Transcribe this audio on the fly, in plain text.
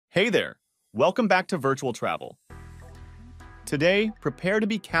Hey there! Welcome back to Virtual Travel. Today, prepare to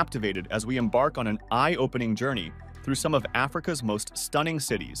be captivated as we embark on an eye-opening journey through some of Africa's most stunning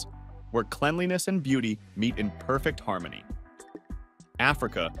cities, where cleanliness and beauty meet in perfect harmony.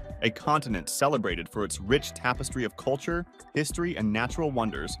 Africa, a continent celebrated for its rich tapestry of culture, history, and natural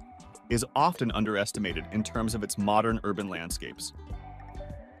wonders, is often underestimated in terms of its modern urban landscapes.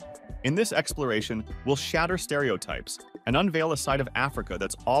 In this exploration, we'll shatter stereotypes and unveil a side of Africa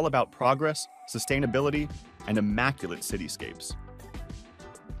that's all about progress, sustainability, and immaculate cityscapes.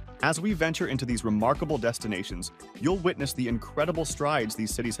 As we venture into these remarkable destinations, you'll witness the incredible strides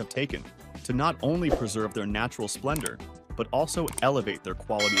these cities have taken to not only preserve their natural splendor, but also elevate their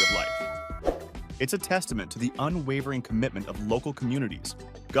quality of life. It's a testament to the unwavering commitment of local communities,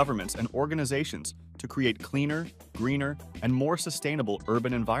 governments, and organizations to create cleaner, greener, and more sustainable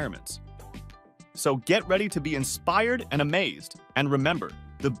urban environments. So get ready to be inspired and amazed. And remember,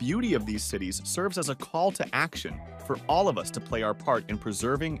 the beauty of these cities serves as a call to action for all of us to play our part in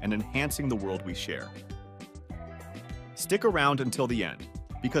preserving and enhancing the world we share. Stick around until the end,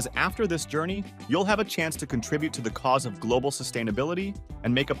 because after this journey, you'll have a chance to contribute to the cause of global sustainability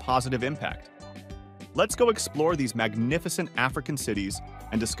and make a positive impact. Let's go explore these magnificent African cities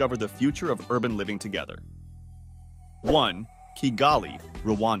and discover the future of urban living together. 1. Kigali,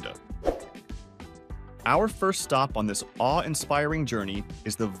 Rwanda. Our first stop on this awe-inspiring journey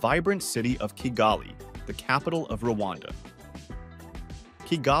is the vibrant city of Kigali, the capital of Rwanda.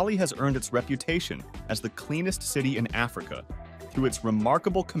 Kigali has earned its reputation as the cleanest city in Africa through its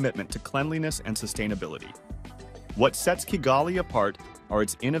remarkable commitment to cleanliness and sustainability. What sets Kigali apart are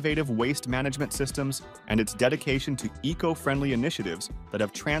its innovative waste management systems and its dedication to eco-friendly initiatives that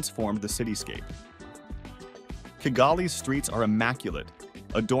have transformed the cityscape. Kigali's streets are immaculate,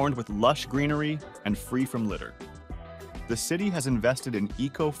 adorned with lush greenery and free from litter. The city has invested in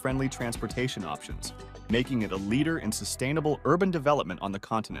eco-friendly transportation options, making it a leader in sustainable urban development on the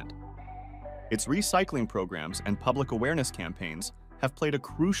continent. Its recycling programs and public awareness campaigns have played a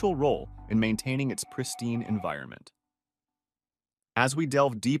crucial role in maintaining its pristine environment. As we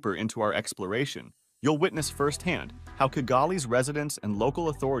delve deeper into our exploration, you'll witness firsthand how Kigali's residents and local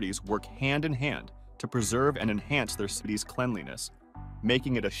authorities work hand in hand to preserve and enhance their city's cleanliness,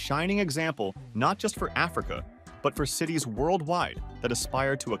 making it a shining example not just for Africa, but for cities worldwide that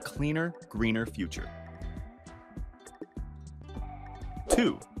aspire to a cleaner, greener future.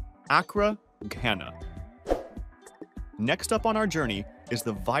 2. Accra, Ghana. Next up on our journey is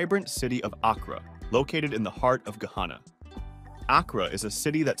the vibrant city of Accra, located in the heart of Ghana. Accra is a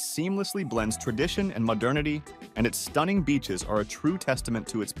city that seamlessly blends tradition and modernity, and its stunning beaches are a true testament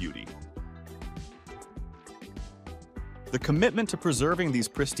to its beauty. The commitment to preserving these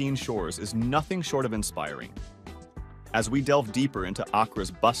pristine shores is nothing short of inspiring. As we delve deeper into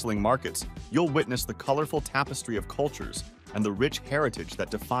Accra's bustling markets, you'll witness the colorful tapestry of cultures and the rich heritage that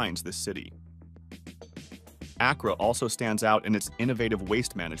defines this city. Accra also stands out in its innovative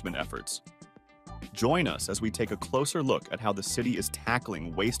waste management efforts. Join us as we take a closer look at how the city is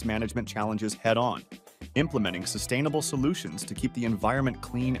tackling waste management challenges head-on, implementing sustainable solutions to keep the environment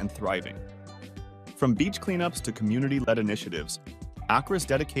clean and thriving. From beach cleanups to community-led initiatives, Accra's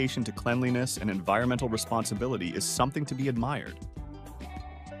dedication to cleanliness and environmental responsibility is something to be admired.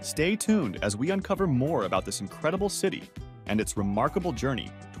 Stay tuned as we uncover more about this incredible city and its remarkable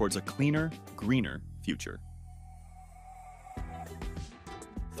journey towards a cleaner, greener future.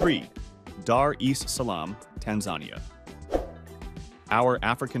 3. Dar es Salaam, Tanzania. Our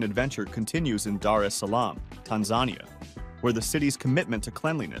African adventure continues in Dar es Salaam, Tanzania, where the city's commitment to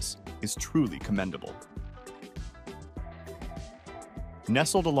cleanliness is truly commendable.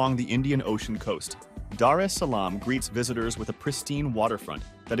 Nestled along the Indian Ocean coast, Dar es Salaam greets visitors with a pristine waterfront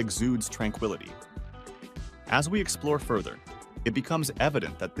that exudes tranquility. As we explore further, it becomes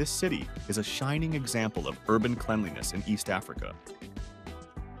evident that this city is a shining example of urban cleanliness in East Africa.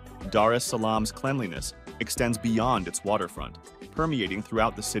 Dar es Salaam's cleanliness extends beyond its waterfront, permeating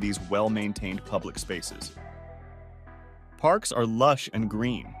throughout the city's well-maintained public spaces. Parks are lush and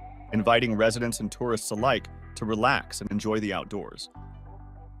green, inviting residents and tourists alike to relax and enjoy the outdoors.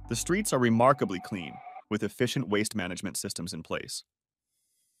 The streets are remarkably clean, with efficient waste management systems in place.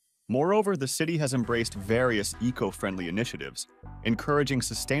 Moreover, the city has embraced various eco-friendly initiatives, encouraging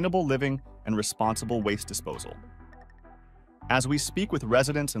sustainable living and responsible waste disposal. As we speak with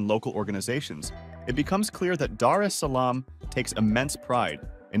residents and local organizations, it becomes clear that Dar es Salaam takes immense pride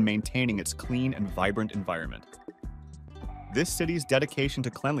in maintaining its clean and vibrant environment. This city's dedication to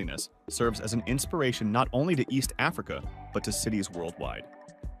cleanliness serves as an inspiration not only to East Africa, but to cities worldwide.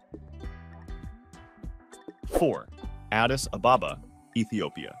 4. Addis Ababa,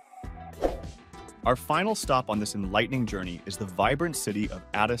 Ethiopia. Our final stop on this enlightening journey is the vibrant city of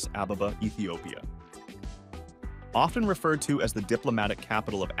Addis Ababa, Ethiopia. Often referred to as the diplomatic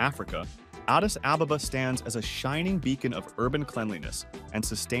capital of Africa, Addis Ababa stands as a shining beacon of urban cleanliness and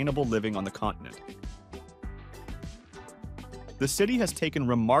sustainable living on the continent. The city has taken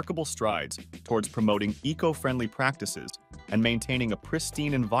remarkable strides towards promoting eco-friendly practices and maintaining a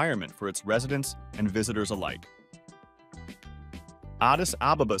pristine environment for its residents and visitors alike. Addis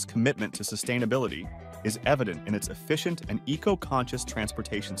Ababa's commitment to sustainability is evident in its efficient and eco-conscious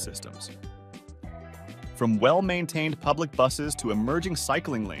transportation systems. From well-maintained public buses to emerging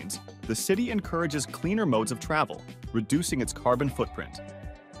cycling lanes, the city encourages cleaner modes of travel, reducing its carbon footprint.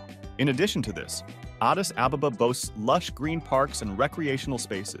 In addition to this, Addis Ababa boasts lush green parks and recreational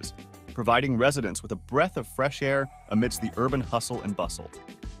spaces, providing residents with a breath of fresh air amidst the urban hustle and bustle.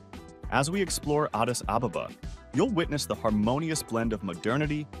 As we explore Addis Ababa, you'll witness the harmonious blend of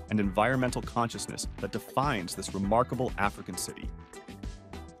modernity and environmental consciousness that defines this remarkable African city.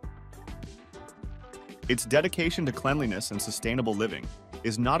 Its dedication to cleanliness and sustainable living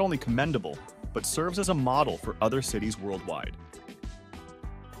is not only commendable, but serves as a model for other cities worldwide.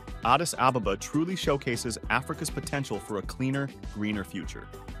 Addis Ababa truly showcases Africa's potential for a cleaner, greener future.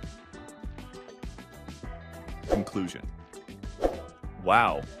 Conclusion.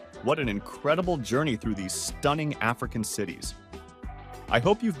 Wow, what an incredible journey through these stunning African cities. I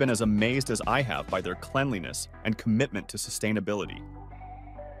hope you've been as amazed as I have by their cleanliness and commitment to sustainability.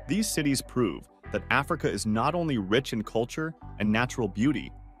 These cities prove that Africa is not only rich in culture and natural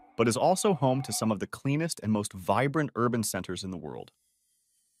beauty, but is also home to some of the cleanest and most vibrant urban centers in the world.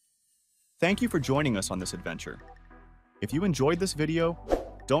 Thank you for joining us on this adventure. If you enjoyed this video,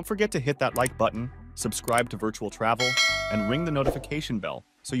 don't forget to hit that like button, subscribe to Virtual Travel, and ring the notification bell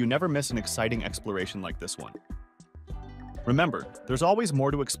so you never miss an exciting exploration like this one. Remember, there's always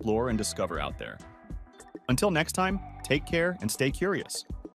more to explore and discover out there. Until next time, take care and stay curious.